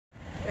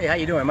Hey, how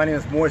you doing? My name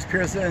is Morris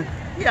Pearson.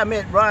 Yeah, I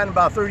met Ryan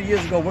about 30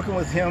 years ago working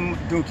with him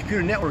doing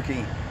computer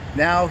networking.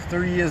 Now,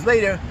 30 years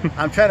later,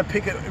 I'm trying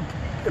to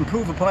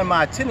improve upon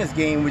my tennis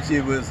game, which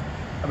it was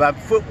about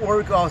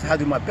footwork, also how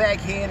to do my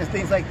backhand and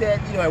things like that.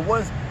 You know, I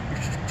was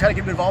trying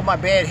to get rid of all my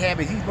bad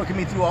habits. He's working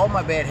me through all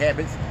my bad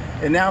habits.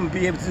 And now I'm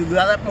being able to do a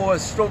lot more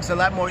strokes, a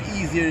lot more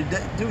easier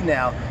to do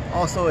now.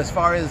 Also, as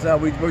far as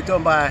we worked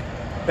on my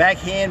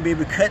backhand, be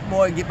able to cut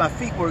more and get my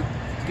feet work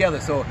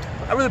together. So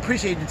I really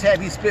appreciate the time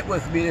he spent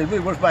with me. It really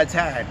worth my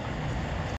time.